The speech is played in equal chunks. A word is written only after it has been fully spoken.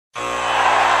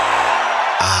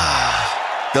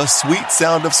The sweet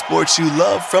sound of sports you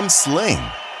love from Sling.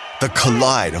 The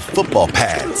collide of football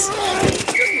pads.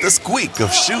 The squeak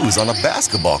of shoes on a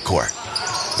basketball court.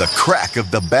 The crack of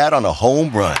the bat on a home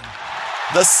run.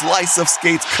 The slice of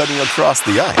skates cutting across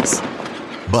the ice.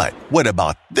 But what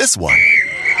about this one?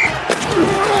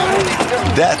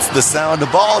 That's the sound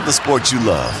of all the sports you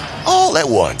love, all at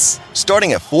once.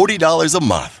 Starting at $40 a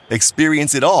month.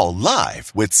 Experience it all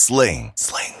live with Sling.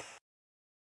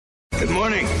 Good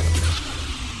morning.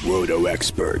 Roto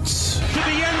experts. To the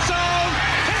end zone.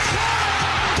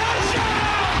 Touchdown!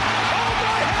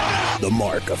 Oh, the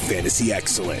mark of fantasy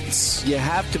excellence. You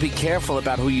have to be careful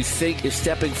about who you think is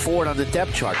stepping forward on the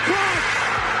depth chart. It's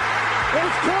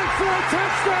caught for a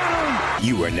touchdown!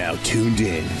 You are now tuned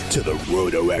in to the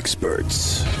Roto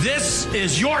experts. This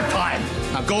is your time.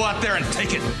 Now go out there and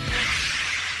take it.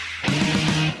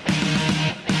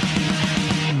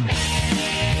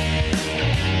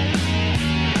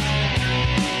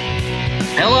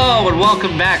 Hello and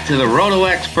welcome back to the Roto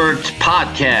Experts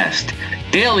podcast,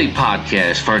 daily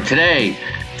podcast for today,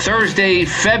 Thursday,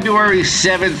 February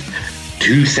 7th,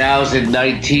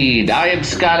 2019. I am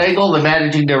Scott Engel, the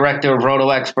managing director of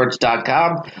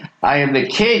RotoExperts.com. I am the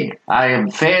king. I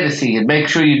am fantasy. And make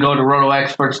sure you go to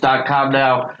RotoExperts.com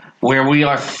now, where we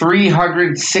are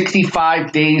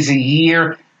 365 days a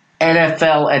year,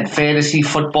 NFL and fantasy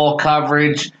football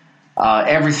coverage.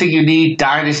 Everything you need,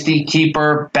 Dynasty,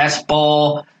 Keeper, Best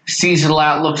Ball, seasonal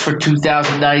outlooks for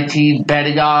 2019,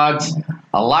 betting odds.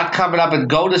 A lot coming up. And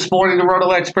go this morning to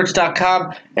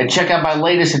RotoExperts.com and check out my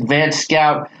latest advanced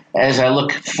scout as I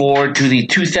look forward to the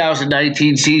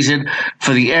 2019 season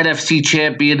for the NFC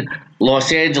champion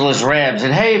Los Angeles Rams.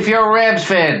 And hey, if you're a Rams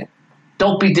fan,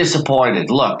 don't be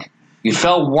disappointed. Look, you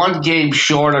fell one game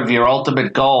short of your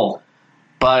ultimate goal.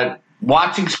 But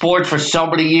watching sports for so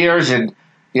many years and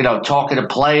talking to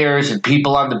players and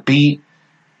people on the beat,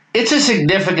 it's a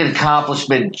significant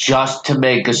accomplishment just to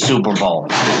make a Super Bowl.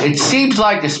 It seems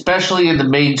like, especially in the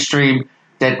mainstream,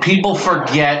 that people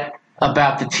forget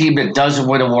about the team that doesn't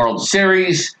win a World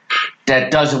Series,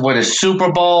 that doesn't win a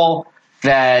Super Bowl,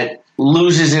 that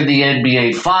loses in the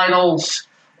NBA Finals,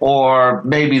 or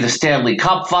maybe the Stanley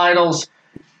Cup Finals.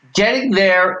 Getting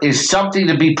there is something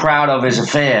to be proud of as a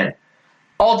fan.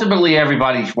 Ultimately,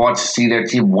 everybody wants to see their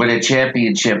team win a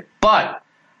championship, but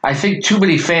I think too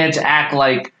many fans act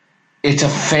like it's a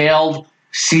failed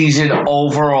season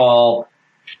overall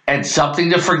and something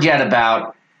to forget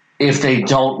about if they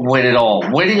don't win it all.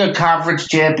 Winning a conference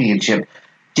championship,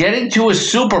 getting to a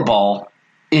Super Bowl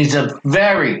is a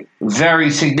very,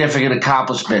 very significant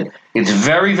accomplishment. It's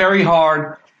very, very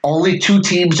hard. Only 2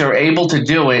 teams are able to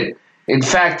do it. In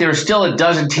fact, there are still a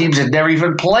dozen teams that never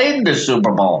even played in the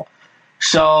Super Bowl.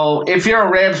 So if you're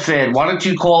a Rams fan, why don't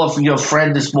you call your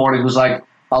friend this morning who's like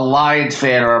a Lions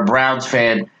fan or a Browns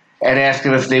fan and ask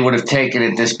them if they would have taken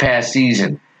it this past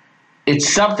season.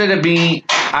 It's something to be,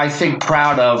 I think,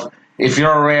 proud of if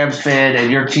you're a Rams fan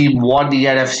and your team won the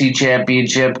NFC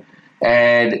Championship.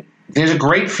 And there's a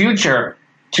great future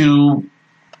to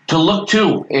look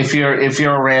to if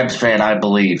you're a Rams fan, I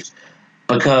believe.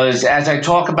 Because as I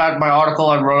talk about in my article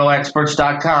on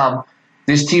RotoExperts.com,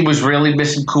 this team was really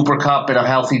missing Cooper Kupp and a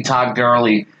healthy Todd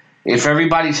Gurley. If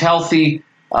everybody's healthy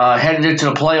headed into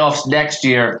the playoffs next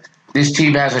year, this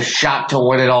team has a shot to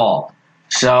win it all.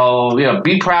 So,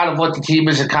 be proud of what the team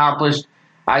has accomplished.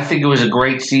 I think it was a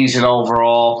great season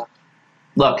overall.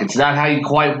 Look, it's not how you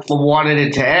quite wanted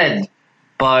it to end,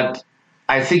 but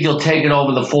I think you'll take it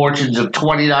over the fortunes of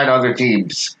 29 other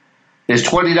teams. There's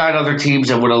 29 other teams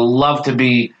that would have loved to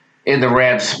be in the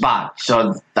Rams spot.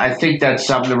 So I think that's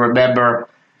something to remember,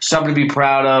 something to be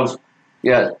proud of.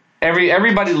 Yeah,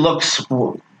 everybody looks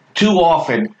too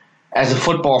often as a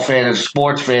football fan, as a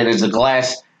sports fan, as the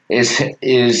glass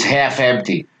is half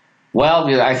empty.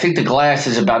 Well, I think the glass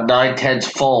is about 9/10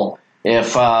 full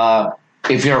if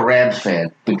you're a Rams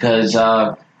fan, because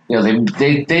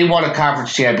they won a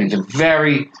conference championship.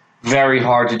 Very, very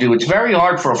hard to do. It's very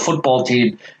hard for a football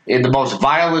team in the most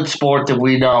violent sport that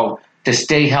we know to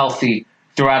stay healthy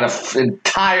throughout an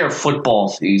entire football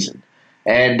season.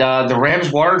 And the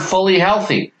Rams weren't fully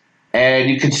healthy. And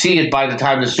you could see it by the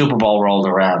time the Super Bowl rolled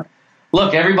around.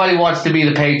 Look, everybody wants to be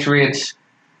the Patriots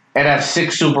and have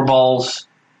 6 Super Bowls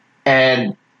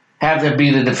and have them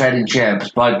be the defending champs.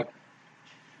 But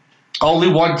only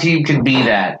one team can be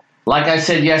that. Like I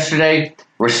said yesterday,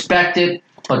 respect it,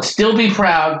 but still be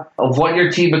proud of what your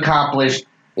team accomplished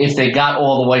if they got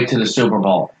all the way to the Super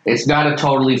Bowl. It's not a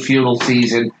totally futile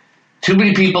season. Too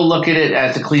many people look at it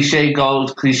as the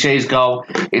cliches go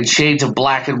in shades of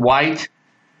black and white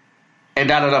and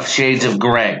not enough shades of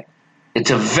gray.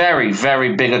 It's a very,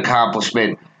 very big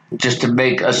accomplishment. just to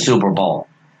make a Super Bowl.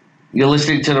 You're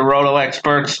listening to the Roto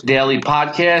Experts Daily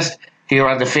Podcast here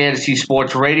on the Fantasy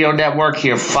Sports Radio Network,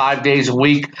 here 5 days a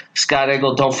week. Scott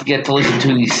Engel, don't forget to listen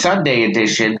to the Sunday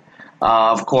edition,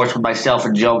 of course, with myself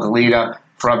and Joe Galena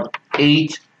from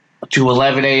 8 to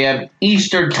 11 a.m.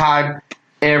 Eastern Time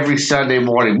every Sunday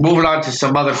morning. Moving on to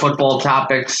some other football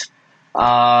topics.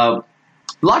 A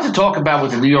lot to talk about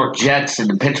with the New York Jets and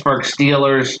the Pittsburgh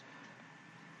Steelers.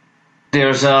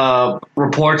 There's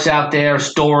reports out there,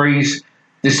 stories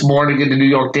this morning in the New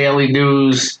York Daily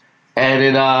News and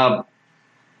in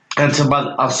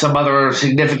some other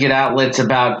significant outlets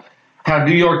about how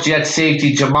New York Jets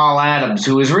safety Jamal Adams,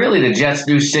 who is really the Jets'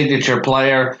 new signature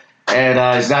player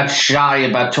and is not shy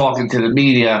about talking to the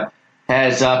media,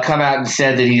 has come out and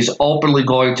said that he's openly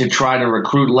going to try to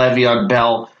recruit Le'Veon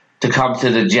Bell to come to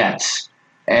the Jets.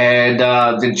 And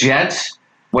the Jets,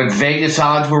 when Vegas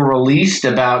odds were released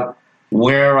about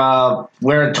where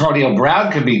Antonio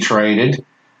Brown could be traded,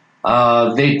 they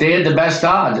had the best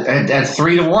odds at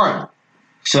 3-1.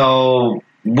 So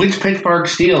which Pittsburgh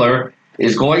Steeler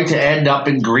is going to end up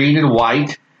in green and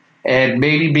white and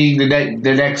maybe being the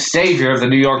next savior of the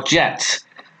New York Jets?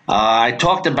 I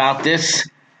talked about this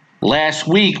last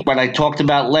week when I talked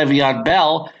about Le'Veon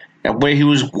Bell and where he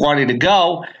was wanting to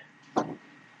go.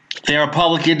 There are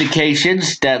public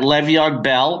indications that Le'Veon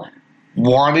Bell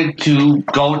wanted to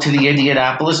go to the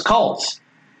Indianapolis Colts,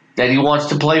 that he wants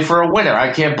to play for a winner.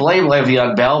 I can't blame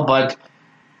Le'Veon Bell, but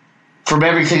from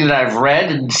everything that I've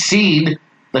read and seen,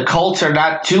 the Colts are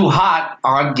not too hot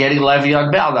on getting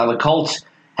Le'Veon Bell. Now, the Colts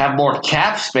have more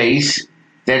cap space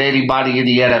than anybody in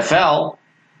the NFL,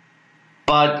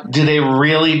 but do they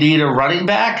really need a running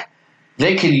back?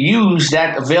 They can use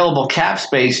that available cap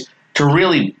space to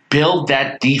really build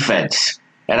that defense.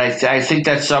 And I think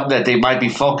that's something that they might be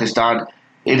focused on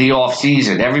in the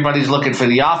offseason. Everybody's looking for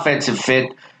the offensive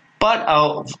fit, but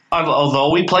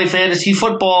although we play fantasy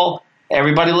football,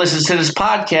 everybody listens to this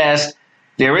podcast,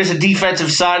 there is a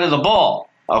defensive side of the ball,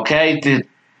 okay?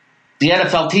 The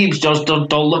NFL teams just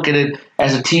don't look at it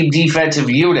as a team defensive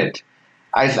unit.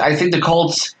 I think the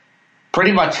Colts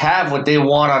pretty much have what they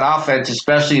want on offense,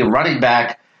 especially a running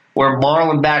back, where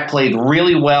Marlon Mack played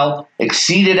really well,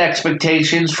 exceeded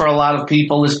expectations for a lot of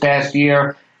people this past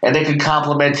year, and they can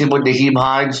complement him with Nyheim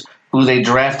Hines, who they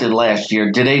drafted last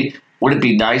year. Would it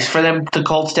be nice for them, the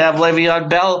Colts, to have Le'Veon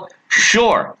Bell?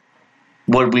 Sure.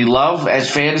 Would we love,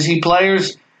 as fantasy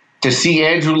players, to see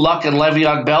Andrew Luck and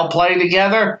Le'Veon Bell playing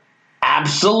together?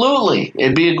 Absolutely.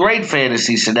 It'd be a great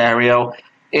fantasy scenario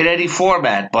in any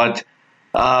format. But,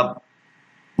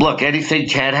 look, anything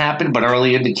can happen, but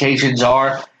early indications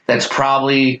are that's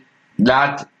probably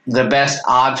not the best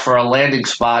odds for a landing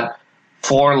spot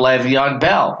for Le'Veon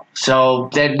Bell. So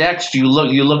then next you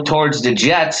look towards the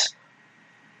Jets.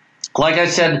 Like I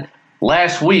said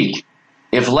last week,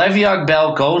 if Le'Veon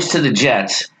Bell goes to the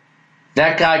Jets,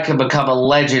 that guy can become a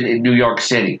legend in New York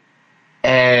City.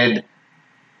 And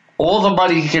all the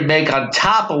money he can make on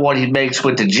top of what he makes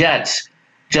with the Jets,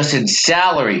 just in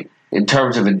salary, in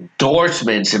terms of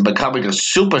endorsements and becoming a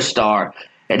superstar,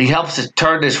 and he helps to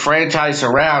turn this franchise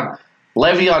around,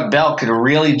 Le'Veon Bell can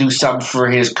really do something for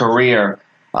his career.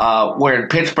 Where in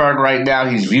Pittsburgh right now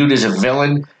he's viewed as a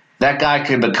villain, that guy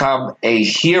can become a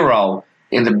hero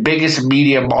in the biggest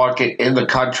media market in the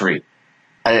country.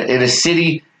 In a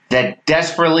city that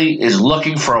desperately is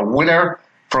looking for a winner,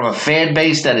 from a fan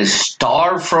base that is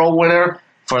starved for a winner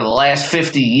for the last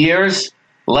 50 years,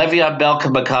 Le'Veon Bell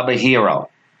can become a hero.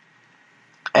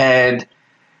 And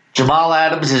Jamal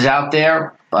Adams is out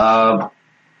there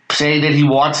saying that he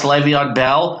wants Le'Veon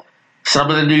Bell. Some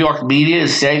of the New York media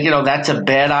is saying, that's a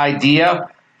bad idea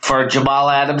for Jamal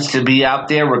Adams to be out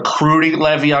there recruiting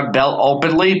Le'Veon Bell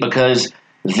openly, because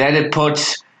then it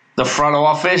puts the front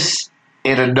office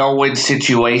in a no-win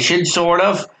situation, sort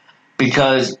of.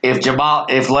 Because if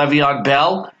Le'Veon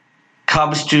Bell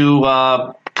comes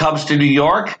to New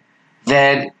York,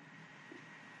 then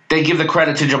they give the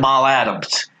credit to Jamal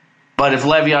Adams. But if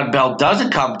Le'Veon Bell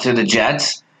doesn't come to the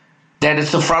Jets, then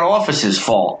it's the front office's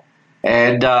fault.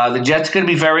 And the Jets are going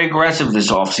to be very aggressive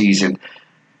this offseason.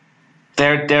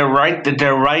 They're right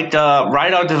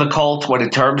under the Colts when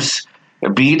it terms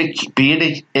of being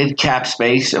in cap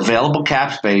space, available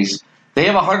cap space. They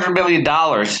have $100 million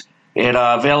in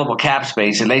available cap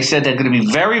space, and they said they're going to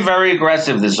be very, very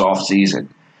aggressive this offseason.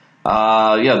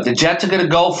 The Jets are going to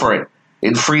go for it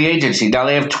in free agency. Now,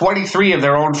 they have 23 of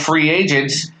their own free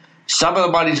agents. Some of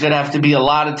the money's going to have to be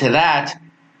allotted to that.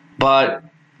 But,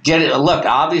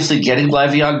 obviously getting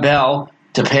Le'Veon Bell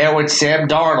to pair with Sam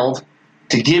Darnold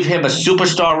to give him a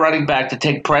superstar running back to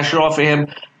take pressure off of him,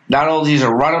 not only as a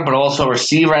runner but also a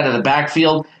receiver out of the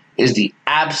backfield, is the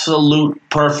absolute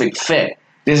perfect fit.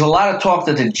 There's a lot of talk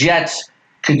that the Jets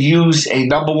could use a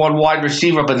number one wide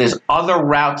receiver, but there's other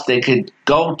routes they could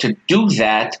go to do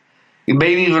that. You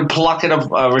maybe even plucking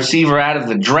a receiver out of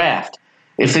the draft.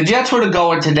 If the Jets were to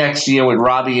go into next year with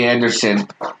Robbie Anderson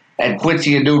and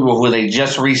Quincy Enunwa, who they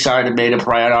just re-signed and made a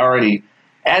priority,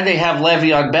 and they have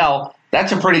Le'Veon Bell,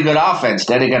 that's a pretty good offense.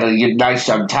 Then they got a nice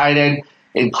young tight end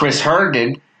in Chris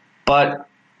Herndon, but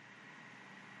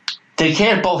they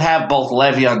can't both have both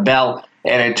Le'Veon Bell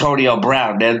and Antonio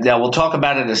Brown. And we'll talk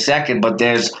about it in a second, but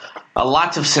there's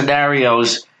lots of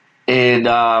scenarios in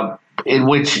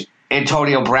which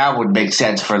Antonio Brown would make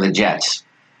sense for the Jets.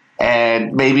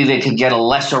 And maybe they could get a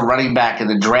lesser running back in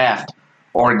the draft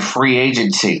or in free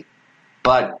agency.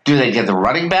 But do they get the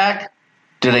running back?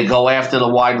 Do they go after the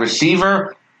wide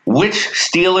receiver? Which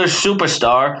Steelers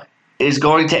superstar is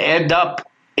going to end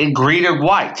up in green and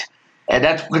white? And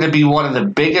that's going to be one of the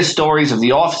biggest stories of the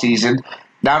offseason,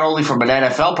 not only from an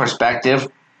NFL perspective,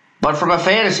 but from a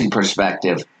fantasy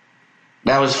perspective.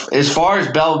 Now, as far as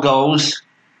Bell goes,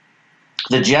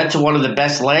 the Jets are one of the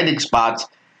best landing spots.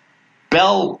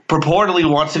 Bell purportedly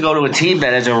wants to go to a team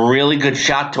that has a really good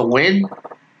shot to win,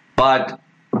 but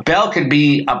Bell could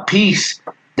be a piece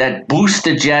that boosts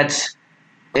the Jets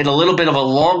in a little bit of a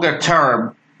longer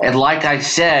term, and like I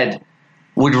said,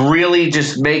 would really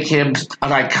just make him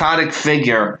an iconic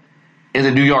figure in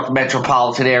the New York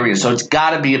metropolitan area. So it's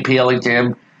got to be appealing to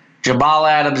him. Jamal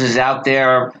Adams is out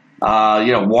there,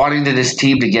 wanting this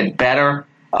team to get better.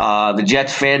 The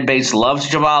Jets fan base loves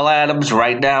Jamal Adams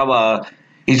right now.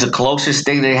 He's the closest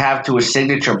thing they have to a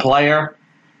signature player.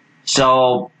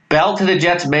 So Bell to the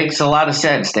Jets makes a lot of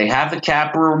sense. They have the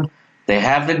cap room. They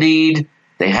have the need.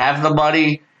 They have the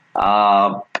money.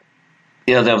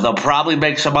 They'll probably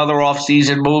make some other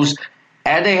offseason moves.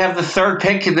 And they have the third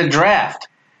pick in the draft.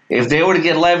 If they were to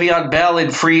get Le'Veon Bell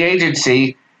in free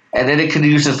agency, and then they could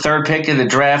use the third pick in the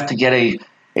draft to get a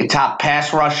top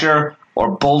pass rusher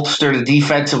or bolster the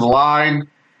defensive line,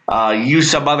 use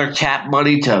some other cap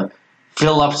money to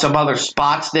fill up some other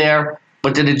spots there.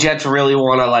 But do the Jets really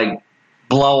want to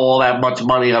blow all that much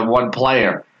money on one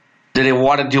player? Do they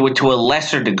want to do it to a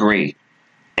lesser degree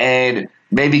and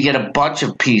maybe get a bunch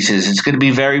of pieces? It's going to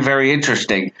be very, very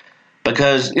interesting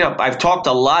because I've talked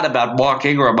a lot about Mark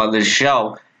Ingram on this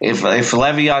show. If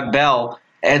Le'Veon Bell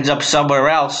ends up somewhere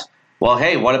else, well,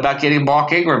 hey, what about getting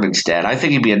Mark Ingram instead? I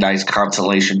think he'd be a nice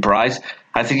consolation prize.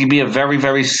 I think he'd be a very,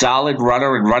 very solid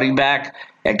runner and running back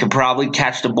and could probably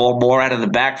catch the ball more out of the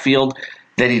backfield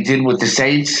than he did with the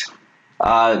Saints.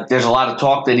 There's a lot of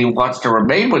talk that he wants to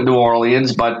remain with New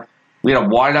Orleans, but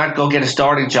why not go get a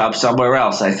starting job somewhere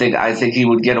else? I think he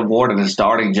would get awarded a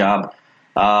starting job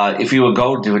if he would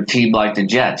go to a team like the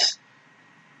Jets.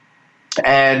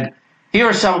 And here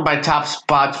are some of my top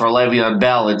spots for Le'Veon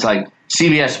Bell. It's like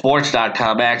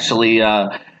CBSSports.com actually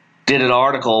did an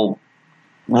article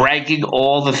ranking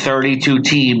all the 32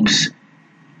 teams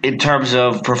in terms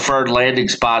of preferred landing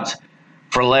spots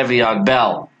for Le'Veon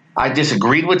Bell. I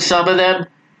disagreed with some of them.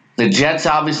 The Jets,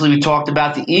 obviously, we talked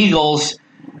about. The Eagles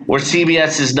were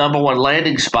CBS's number one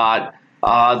landing spot.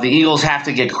 The Eagles have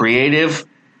to get creative,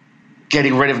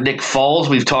 getting rid of Nick Foles.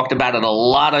 We've talked about it a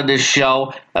lot on this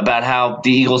show, about how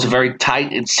the Eagles are very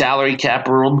tight in salary cap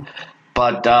room.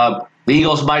 But the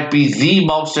Eagles might be the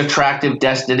most attractive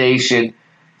destination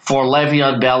for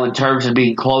Le'Veon Bell in terms of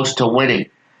being close to winning.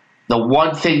 The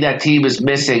one thing that team is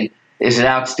missing is an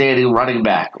outstanding running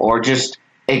back or just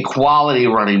a quality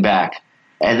running back.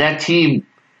 And that team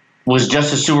was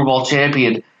just a Super Bowl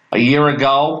champion a year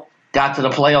ago, got to the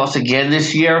playoffs again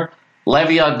this year.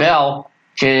 Le'Veon Bell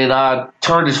can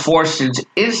turn his fortunes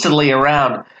instantly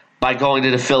around by going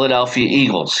to the Philadelphia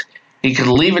Eagles. He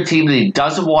can leave a team that he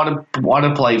doesn't want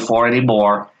to play for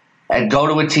anymore and go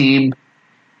to a team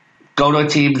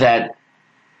that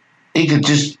he could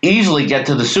just easily get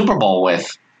to the Super Bowl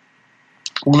with.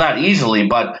 Well, not easily,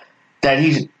 but that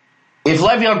if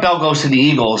Le'Veon Bell goes to the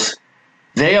Eagles,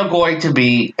 they are going to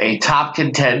be a top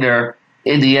contender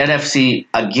in the NFC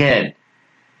again.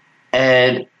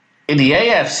 And in the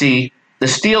AFC, the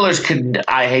Steelers can,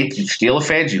 I hate you Steelers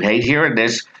fans, you hate hearing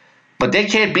this, but they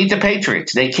can't beat the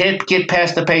Patriots. They can't get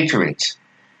past the Patriots.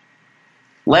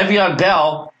 Le'Veon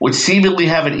Bell would seemingly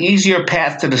have an easier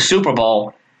path to the Super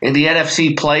Bowl in the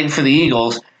NFC playing for the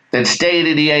Eagles than staying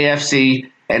in the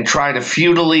AFC and trying to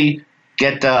futilely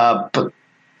get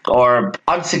or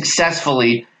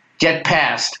unsuccessfully get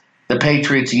past the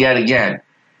Patriots yet again.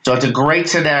 So it's a great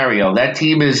scenario. That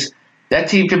team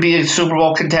could be a Super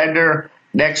Bowl contender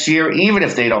next year, even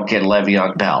if they don't get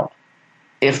Le'Veon Bell.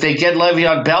 If they get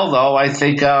Le'Veon Bell, though, I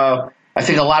think a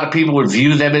lot of people would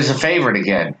view them as a favorite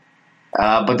again.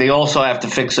 but they also have to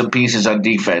fix some pieces on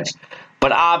defense.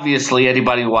 But obviously,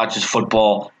 anybody who watches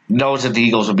football knows that the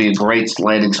Eagles would be a great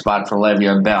landing spot for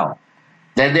Le'Veon Bell.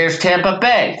 Then there's Tampa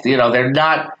Bay. They're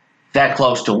not that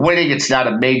close to winning. It's not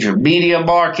a major media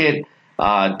market.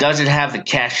 Doesn't have the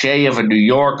cachet of a New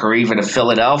York or even a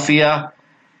Philadelphia.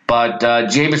 But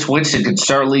Jameis Winston could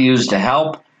certainly use the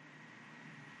help.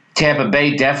 Tampa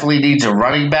Bay definitely needs a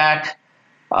running back.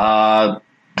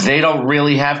 They don't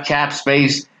really have cap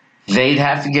space. They'd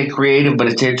have to get creative, but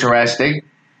it's interesting.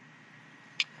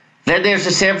 Then there's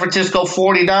the San Francisco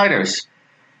 49ers,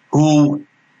 who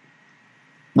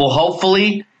will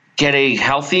hopefully get a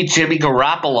healthy Jimmy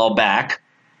Garoppolo back.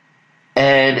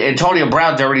 And Antonio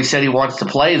Brown's already said he wants to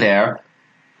play there.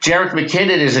 Jerick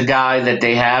McKinnon is a guy that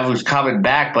they have who's coming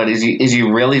back, but is he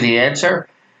really the answer?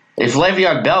 If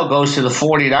Le'Veon Bell goes to the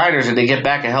 49ers and they get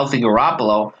back a healthy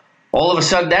Garoppolo, all of a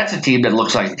sudden that's a team that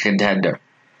looks like a contender.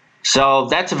 So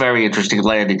that's a very interesting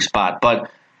landing spot.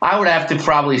 But I would have to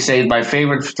probably say my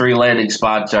favorite 3 landing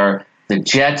spots are the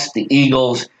Jets, the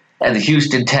Eagles, and the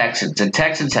Houston Texans. The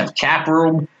Texans have cap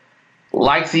room.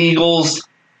 Like the Eagles,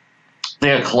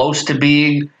 they're close to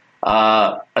being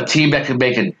a team that can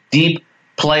make a deep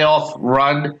playoff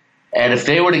run. And if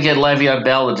they were to get Le'Veon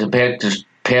Bell and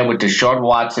pair with Deshaun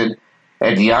Watson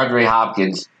and DeAndre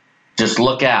Hopkins, just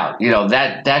look out.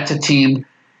 That's a team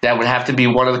that would have to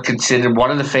be considered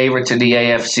one of the favorites in the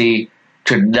AFC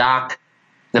to knock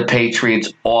the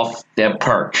Patriots off their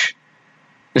perch.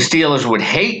 The Steelers would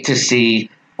hate to see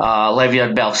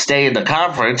Le'Veon Bell stay in the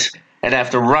conference and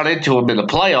have to run into him in the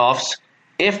playoffs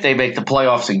if they make the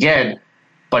playoffs again.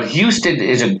 But Houston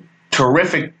is a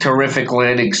terrific, terrific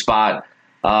landing spot.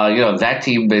 That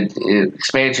team, the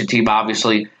expansion team,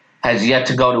 obviously has yet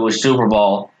to go to a Super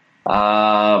Bowl.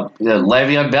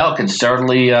 Le'Veon Bell can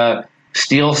certainly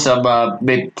steal some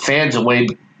fans away,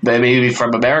 maybe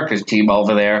from America's team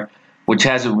over there, which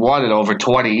hasn't won in over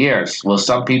 20 years. Will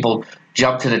some people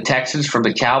jump to the Texans from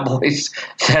the Cowboys?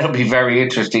 That'll be very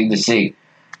interesting to see.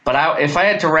 But if I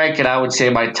had to rank it, I would say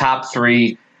my top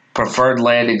 3 preferred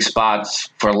landing spots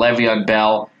for Le'Veon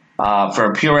Bell. For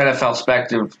a pure NFL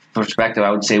perspective,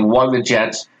 I would say 1, the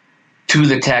Jets, 2,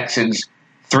 the Texans,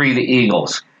 3, the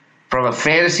Eagles. From a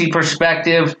fantasy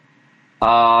perspective,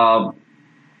 I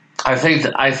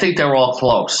think they're all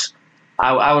close.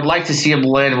 I would like to see them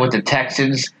land with the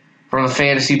Texans from a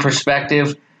fantasy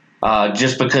perspective,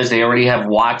 just because they already have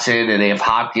Watson and they have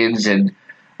Hopkins, and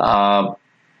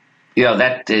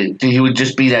that he would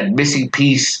just be that missing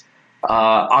piece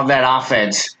on that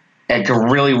offense and can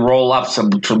really roll up some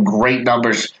great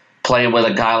numbers playing with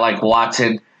a guy like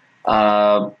Watson.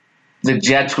 The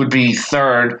Jets would be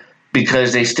 3rd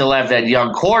because they still have that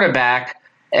young quarterback,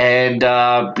 and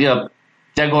they're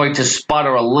going to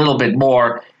sputter a little bit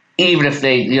more, even if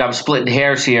they, I'm splitting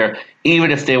hairs here,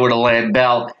 even if they were to land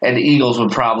Bell, and the Eagles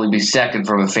would probably be 2nd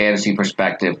from a fantasy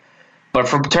perspective. But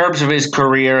from terms of his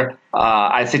career,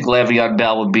 I think Le'Veon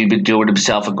Bell would be doing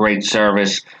himself a great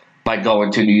service by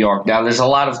going to New York. Now, there's a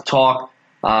lot of talk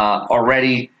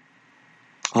already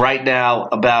right now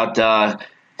about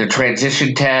the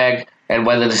transition tag and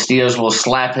whether the Steelers will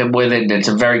slap him with it. It's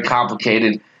a very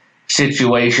complicated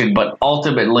situation, but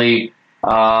ultimately,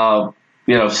 some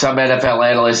NFL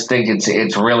analysts think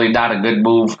it's really not a good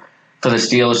move for the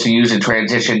Steelers to use a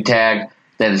transition tag.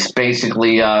 That it's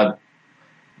basically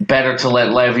better to let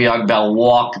Le'Veon Bell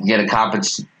walk and get a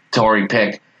compensatory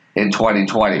pick in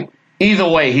 2020. Either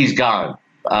way, he's gone.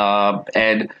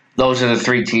 And those are the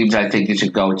 3 teams I think you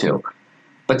should go to.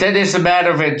 But then there's the matter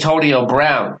of Antonio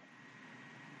Brown.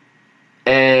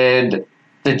 And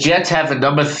the Jets have the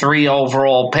number 3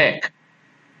 overall pick.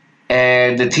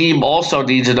 And the team also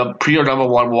needs a pure number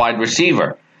 1 wide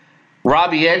receiver.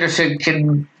 Robbie Anderson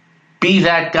can be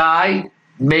that guy,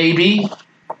 maybe.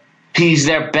 He's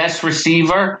their best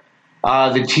receiver.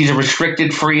 He's a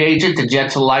restricted free agent. The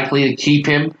Jets are likely to keep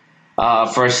him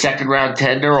for a 2nd-round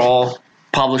tender. All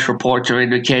published reports are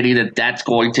indicating that that's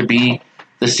going to be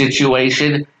the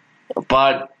situation.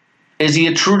 But is he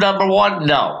a true number 1?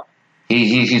 No.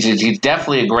 He's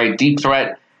definitely a great deep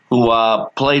threat who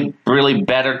played really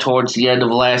better towards the end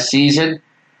of last season.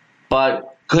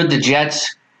 But could the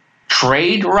Jets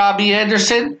trade Robbie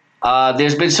Anderson?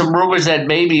 There's been some rumors that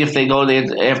maybe if they go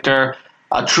after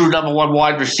a true number 1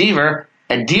 wide receiver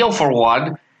and deal for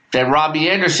one, that Robbie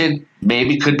Anderson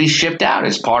maybe could be shipped out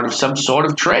as part of some sort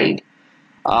of trade.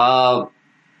 The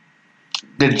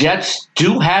Jets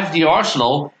do have the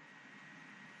arsenal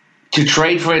to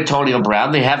trade for Antonio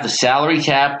Brown. They have the salary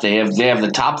cap. They have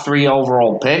the top 3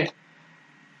 overall pick.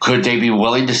 Could they be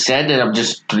willing to send it? I'm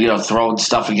just throwing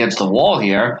stuff against the wall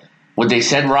here. Would they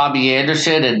send Robbie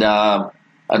Anderson and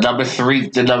a number 3,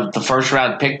 the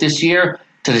first-round pick this year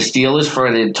to the Steelers for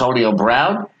an Antonio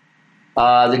Brown,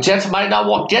 the Jets might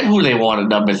not get who they want at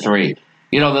number 3.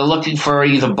 They're looking for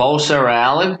either Bosa or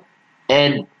Allen,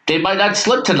 and they might not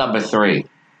slip to number 3.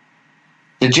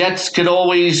 The Jets could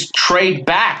always trade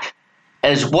back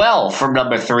as well from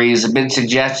number 3, as has been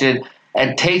suggested,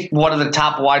 and take one of the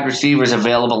top wide receivers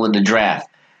available in the draft.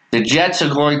 The Jets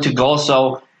are going to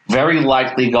also very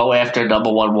likely go after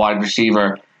number 1 wide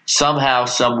receiver somehow,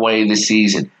 some way this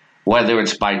season, whether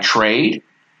it's by trade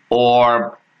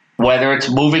or whether it's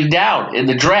moving down in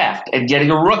the draft and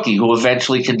getting a rookie who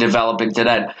eventually can develop into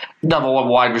that number 1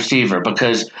 wide receiver,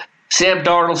 because Sam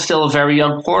Darnold's still a very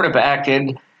young quarterback,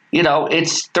 and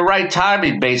it's the right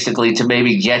timing basically to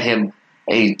maybe get him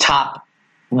a top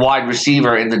wide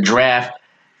receiver in the draft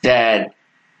that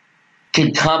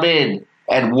can come in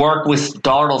and work with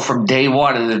Darnold from day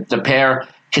one, and the pair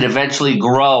can eventually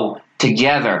grow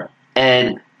together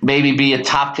and maybe be a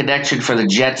top connection for the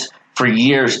Jets for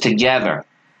years together.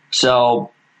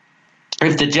 So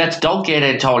if the Jets don't get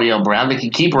Antonio Brown, they can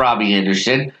keep Robbie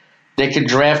Anderson. They can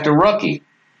draft a rookie.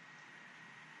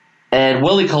 And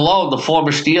Willie Colon, the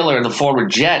former Steeler and the former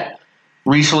Jet,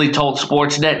 recently told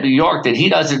Sportsnet New York that he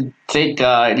doesn't think,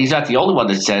 and he's not the only one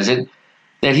that says it,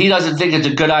 that he doesn't think it's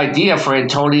a good idea for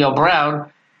Antonio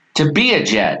Brown to be a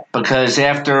Jet, because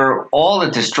after all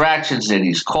the distractions that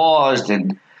he's caused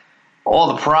and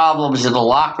all the problems in the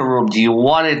locker room, do you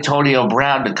want Antonio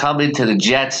Brown to come into the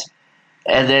Jets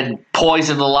and then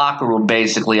poison the locker room,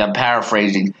 basically? I'm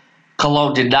paraphrasing.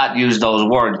 Colon did not use those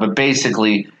words, but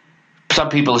basically some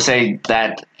people say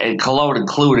that, and Colon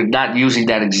included, not using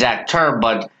that exact term,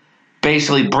 but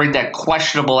basically bring that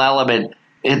questionable element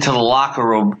into the locker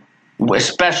room,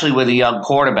 especially with a young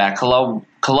quarterback. Colon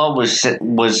was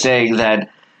saying that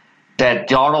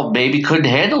Darnold maybe couldn't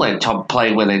handle it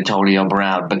playing with Antonio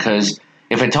Brown, because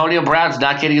if Antonio Brown's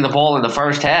not getting the ball in the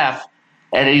first half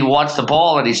and he wants the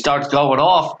ball and he starts going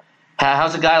off,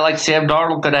 how's a guy like Sam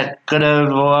Darnold gonna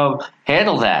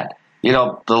handle that? A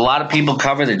lot of people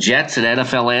cover the Jets and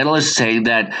NFL analysts saying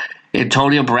that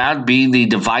Antonio Brown, being the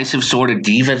divisive sort of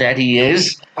diva that he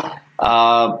is,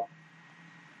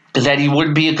 that he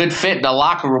wouldn't be a good fit in a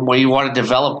locker room where you want to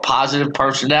develop positive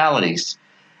personalities.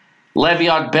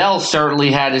 Le'Veon Bell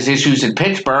certainly had his issues in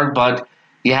Pittsburgh, but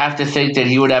you have to think that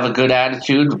he would have a good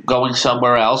attitude going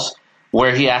somewhere else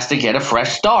where he has to get a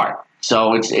fresh start.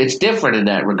 So it's different in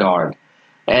that regard.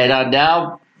 And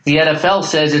now the NFL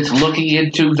says it's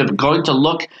going to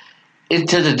look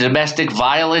into the domestic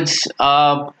violence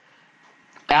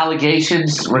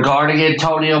allegations regarding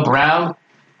Antonio Brown.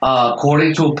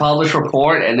 According to a published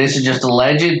report, and this is just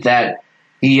alleged, that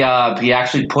he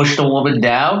actually pushed a woman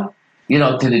down.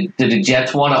 Did the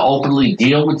Jets want to openly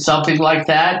deal with something like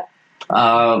that?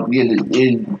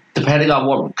 Depending on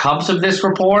what comes of this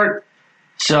report.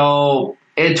 So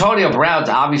Antonio Brown's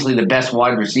obviously the best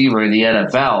wide receiver in the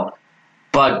NFL,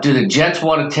 but do the Jets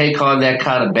want to take on that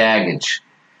kind of baggage?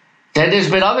 Then there's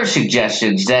been other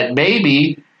suggestions that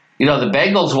maybe, the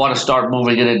Bengals want to start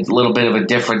moving in a little bit of a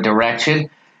different direction.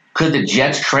 Could the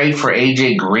Jets trade for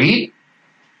A.J. Green?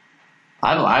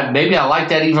 Maybe I like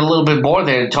that even a little bit more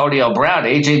than Antonio Brown.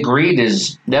 A.J. Green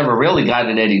has never really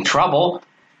gotten in any trouble.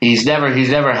 He's never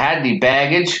had any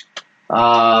baggage.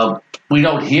 We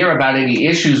don't hear about any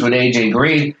issues with A.J.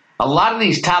 Green. A lot of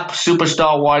these top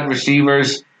superstar wide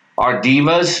receivers are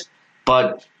divas,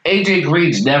 but A.J.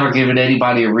 Green's never given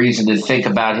anybody a reason to think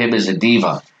about him as a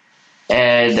diva.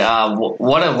 And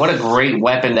what a great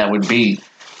weapon that would be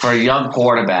for a young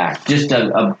quarterback. Just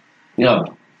a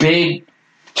big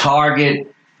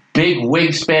target, big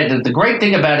wingspan. The great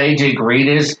thing about A.J. Green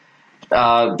is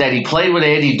that he played with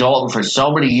Andy Dalton for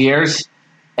so many years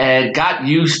and got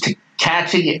used to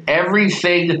catching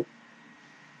everything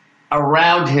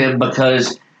around him,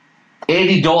 because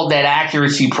Andy Dalton had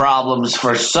accuracy problems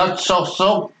for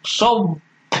so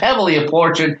heavily a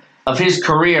portion of his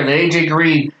career that A.J.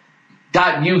 Green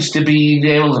got used to being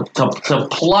able to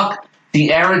pluck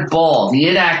the errant ball, the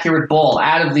inaccurate ball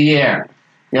out of the air.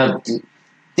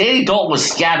 Andy Dalton was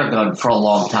scattergun for a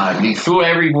long time. He threw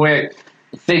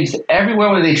things everywhere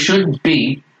where they shouldn't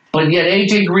be, but yet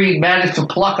A.J. Green managed to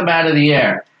pluck them out of the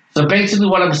air. So basically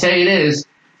what I'm saying is,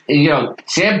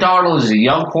 Sam Darnold is a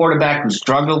young quarterback who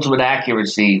struggles with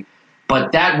accuracy,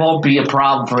 but that won't be a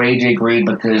problem for A.J. Green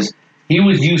because he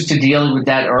was used to dealing with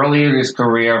that earlier in his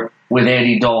career with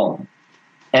Andy Dalton.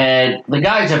 And the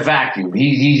guy's a vacuum.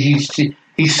 He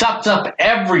sucks up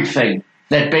everything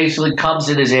that basically comes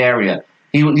in his area.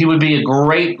 He would be a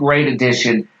great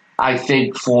addition, I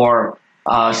think, for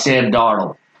Sam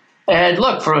Darnold. And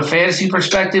look, from a fantasy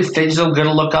perspective, things are going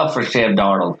to look up for Sam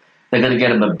Darnold. They're going to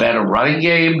get him a better running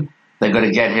game. They're going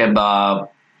to get him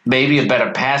maybe a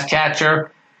better pass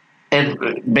catcher,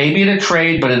 and maybe in a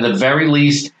trade, but in the very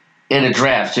least in a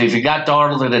draft. So if you got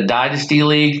Darnold in a dynasty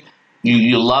league,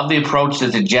 you love the approach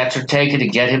that the Jets are taking to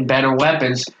get him better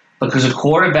weapons, because a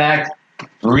quarterback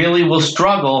really will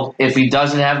struggle if he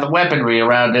doesn't have the weaponry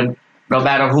around him, no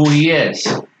matter who he is.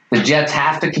 The Jets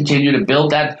have to continue to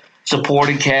build that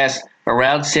supporting cast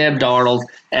around Sam Darnold,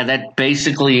 and that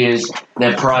basically is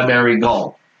their primary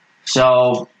goal.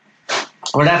 So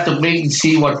we're going to have to wait and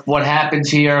see what happens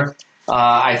here.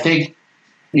 I think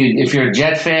if you're a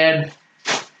Jet fan,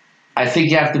 I think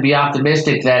you have to be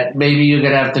optimistic that maybe you're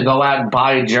going to have to go out and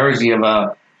buy a jersey of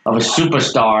a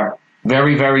superstar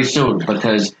very, very soon,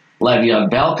 because Le'Veon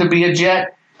Bell could be a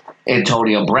Jet,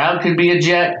 Antonio Brown could be a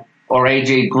Jet, or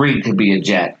A.J. Green could be a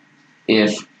Jet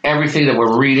if everything that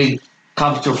we're reading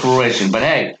comes to fruition. But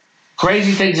hey,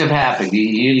 crazy things have happened.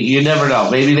 You never know.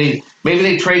 Maybe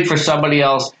they trade for somebody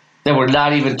else that we're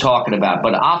not even talking about.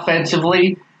 But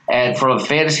offensively and from a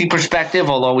fantasy perspective,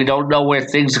 although we don't know where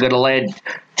things are going to land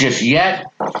just yet,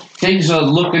 things are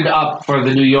looking up for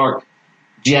the New York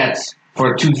Jets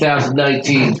for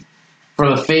 2019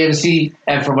 from a fantasy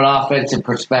and from an offensive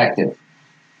perspective.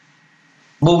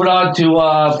 Moving on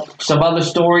to some other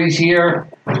stories here.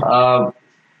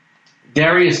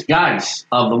 Darius Geis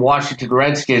of the Washington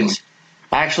Redskins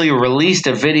actually released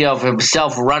a video of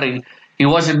himself running. He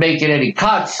wasn't making any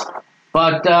cuts,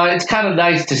 but it's kind of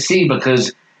nice to see,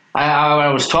 because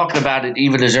I was talking about it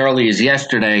even as early as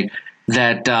yesterday,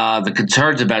 that the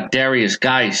concerns about Darius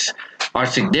Geis are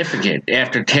significant.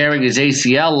 After tearing his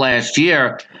ACL last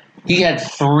year, he had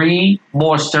 3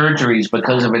 more surgeries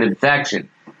because of an infection.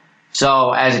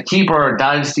 So as a keeper or a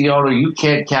dynasty owner, you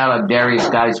can't count on Darius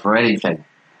Geis for anything.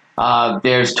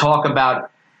 There's talk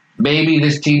about maybe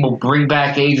this team will bring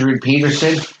back Adrian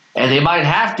Peterson, and they might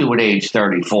have to at age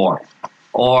 34.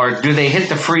 Or do they hit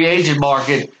the free agent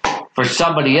market for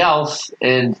somebody else?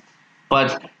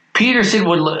 But Peterson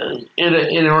would,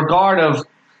 in a regard of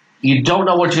you don't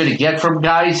know what you're going to get from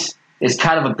Geis, is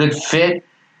kind of a good fit.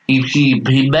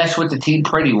 He meshed with the team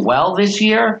pretty well this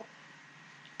year.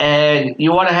 And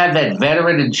you want to have that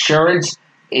veteran insurance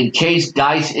in case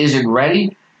Geis isn't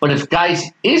ready. But if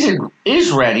Geis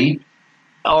is ready,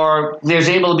 or there's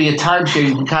able to be a timeshare,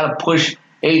 you can kind of push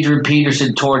Adrian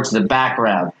Peterson towards the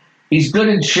background. He's good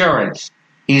insurance.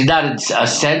 He's not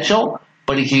essential,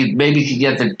 but he maybe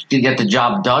get the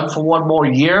job done for one more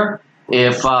year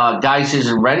if Geis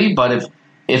isn't ready. But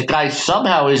if Geis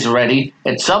somehow is ready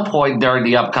at some point during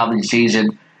the upcoming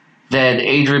season, then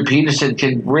Adrian Peterson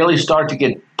can really start to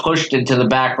get pushed into the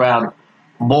background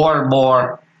more and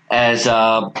more as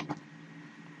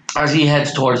he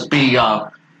heads towards being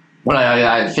what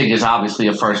I think is obviously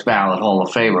a first ballot Hall of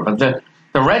Famer. But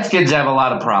the Redskins have a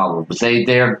lot of problems. They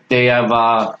have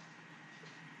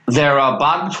they're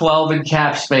bottom 12 in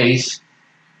cap space.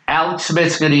 Alex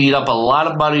Smith's going to eat up a lot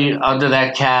of money under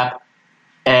that cap,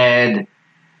 and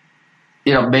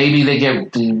maybe they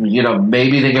get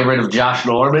rid of Josh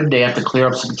Norman. They have to clear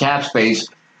up some cap space,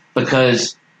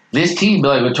 because this team,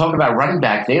 like we're talking about running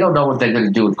back, they don't know what they're going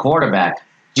to do with quarterback.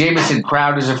 Jamison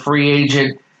Crowder's a free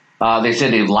agent. They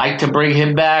said they'd like to bring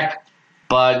him back,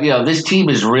 but this team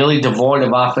is really devoid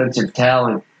of offensive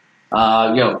talent.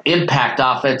 Impact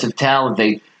offensive talent.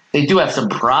 They do have some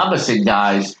promising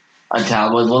guys on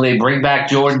talent. Will they bring back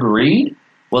Jordan Reed?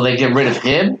 Will they get rid of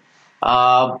him?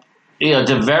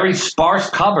 It's a very sparse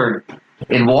cupboard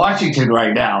in Washington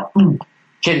right now.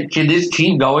 Can this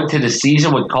team go into the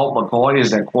season with Colt McCoy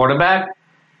as their quarterback?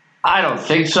 I don't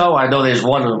think so. I know there's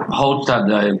one host on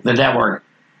the network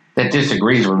that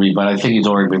disagrees with me, but I think he's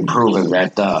already been proven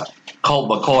that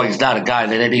Colt McCoy is not a guy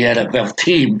that any NFL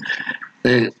team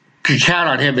can count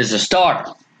on him as a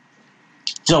starter.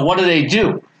 So what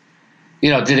do?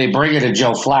 Do they bring in a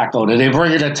Joe Flacco? Do they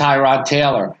bring in a Tyrod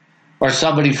Taylor or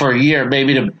somebody for a year,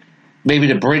 maybe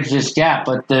to bridge this gap?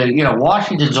 But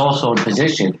Washington's also in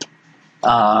position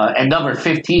at number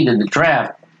 15 in the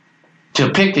draft to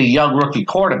pick a young rookie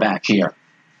quarterback here.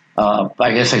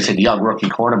 I guess I said young rookie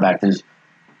quarterback. There's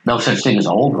no such thing as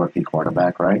an old rookie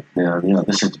quarterback, right?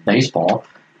 This is baseball.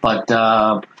 But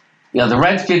the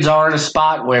Redskins are in a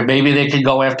spot where maybe they could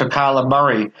go after Kyler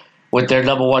Murray with their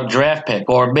number 1 draft pick,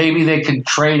 or maybe they can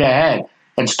trade ahead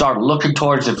and start looking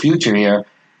towards the future here,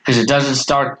 because it doesn't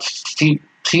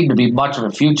seem to be much of a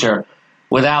future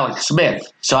with Alex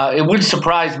Smith. So it wouldn't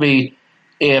surprise me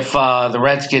if the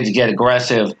Redskins get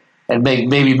aggressive and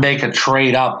maybe make a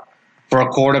trade up for a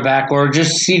quarterback, or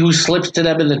just see who slips to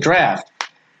them in the draft.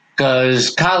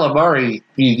 Because Kyler Murray,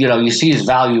 you see his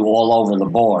value all over the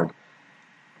board.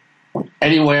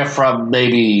 anywhere from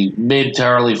maybe mid to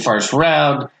early first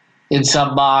round in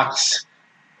some mocks,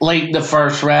 late in the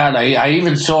first round. I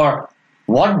even saw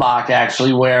one mock,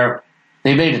 actually, where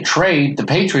they made a trade. The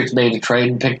Patriots made a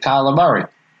trade and picked Kyler Murray,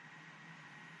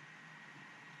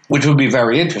 which would be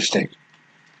very interesting,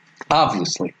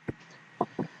 obviously.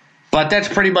 But that's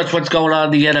pretty much what's going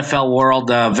on in the NFL world.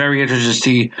 Very interested to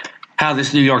see how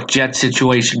this New York Jets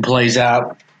situation plays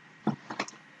out.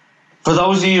 For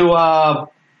those of you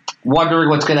wondering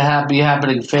what's going to be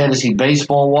happening fantasy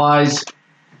baseball-wise,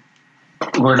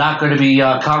 we're not going to be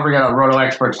covering it on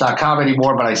RotoExperts.com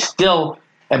anymore, but I still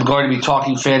am going to be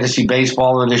talking fantasy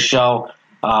baseball in this show.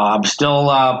 I'm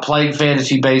still playing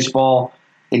fantasy baseball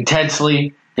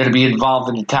intensely. Going to be involved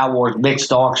in the Tout Wars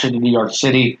mixed auction in New York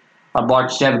City on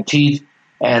March 17th.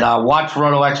 And watch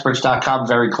RotoExperts.com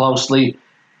very closely,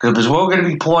 because we're going to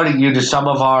be pointing you to some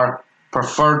of our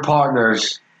preferred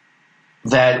partners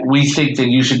that we think that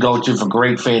you should go to for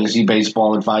great fantasy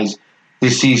baseball advice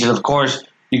this season. Of course,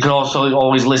 you can also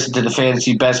always listen to the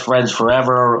Fantasy Best Friends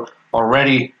Forever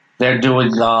already. They're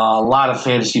doing a lot of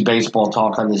fantasy baseball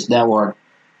talk on this network.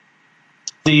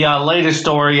 The latest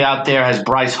story out there has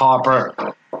Bryce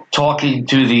Harper talking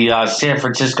to the San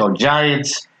Francisco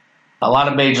Giants. A lot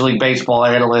of Major League Baseball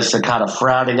analysts are kind of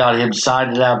frowning on him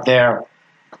signing out there.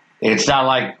 It's not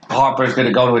like Harper's going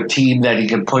to go to a team that he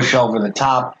can push over the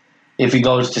top if he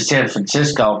goes to San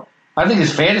Francisco. I think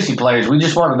as fantasy players, we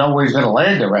just want to know where he's going to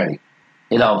land already.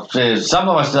 You know, a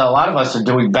lot of us are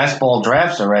doing best ball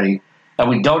drafts already, and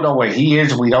we don't know where he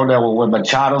is. We don't know where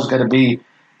Machado's going to be,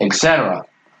 etc.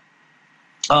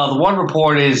 The one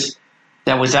report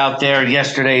that was out there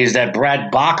yesterday is that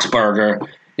Brad Boxberger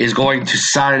is going to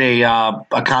sign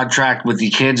a contract with the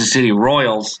Kansas City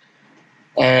Royals,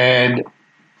 and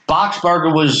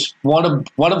Boxberger was one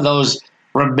of those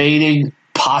remaining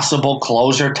possible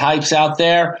closer types out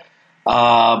there.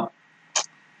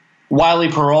 Wiley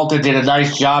Peralta did a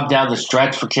nice job down the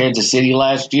stretch for Kansas City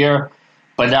last year,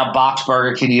 but now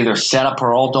Boxberger can either set up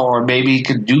Peralta or maybe he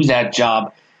can do that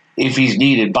job if he's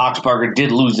needed. Boxberger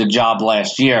did lose the job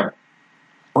last year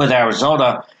with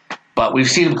Arizona, but we've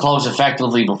seen him close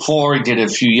effectively before. He did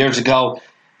it a few years ago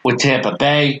with Tampa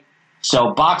Bay.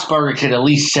 So Boxberger can at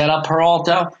least set up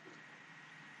Peralta.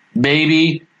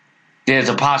 Maybe there's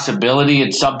a possibility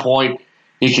at some point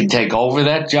he can take over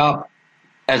that job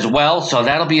as well. So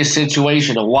that'll be a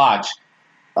situation to watch.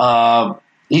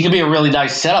 He can be a really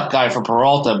nice setup guy for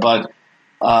Peralta, but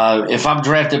if I'm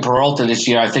drafting Peralta this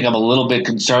year, I think I'm a little bit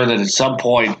concerned that at some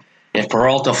point, if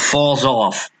Peralta falls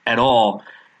off at all,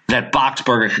 that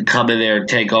Boxberger can come in there and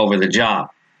take over the job.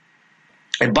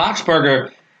 And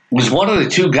Boxberger was one of the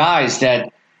two guys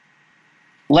that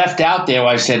left out there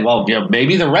where I said, well, you know,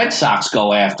 maybe the Red Sox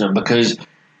go after him, because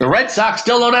the Red Sox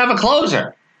still don't have a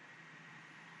closer.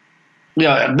 You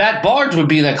know, Matt Barnes would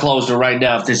be that closer right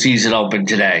now if the season opened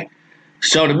today.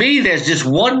 So to me, there's just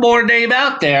one more name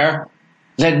out there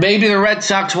that maybe the Red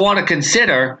Sox want to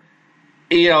consider,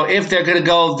 you know, if they're going to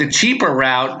go the cheaper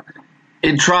route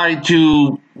in trying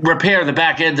to repair the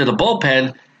back end of the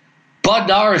bullpen. Bud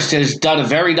Norris has done a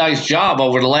very nice job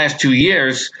over the last 2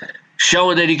 years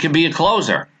showing that he can be a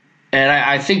closer. And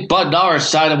I think Bud Norris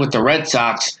signing with the Red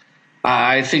Sox,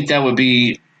 I think that would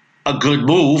be a good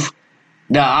move.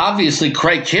 Now, obviously,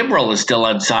 Craig Kimbrell is still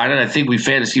unsigned, and I think we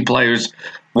fantasy players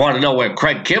want to know where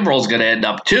Craig Kimbrell is going to end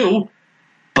up too.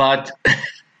 But,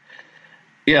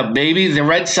 yeah, maybe the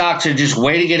Red Sox are just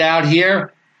waiting it out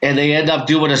here, and they end up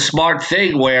doing a smart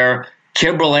thing where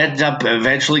Kimbrell ends up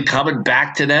eventually coming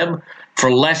back to them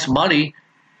for less money,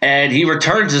 and he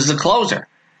returns as the closer.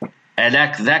 And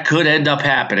that could end up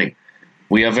happening.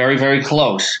 We are very, very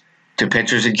close to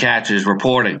pitchers and catchers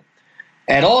reporting.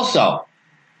 And also,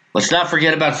 let's not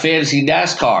forget about Fantasy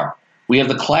NASCAR. We have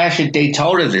the Clash at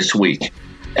Daytona this week.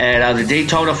 And the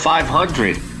Daytona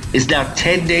 500 is now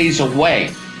 10 days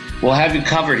away. We'll have you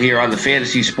covered here on the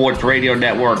Fantasy Sports Radio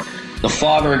Network. The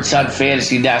Father and Son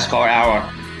Fantasy NASCAR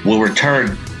Hour will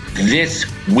return this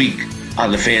week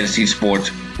on the Fantasy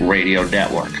Sports Radio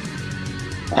Network.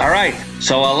 All right,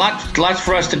 so lots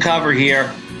for us to cover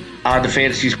here on the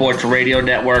Fantasy Sports Radio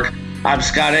Network. I'm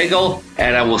Scott Engel,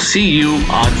 and I will see you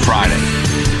on Friday.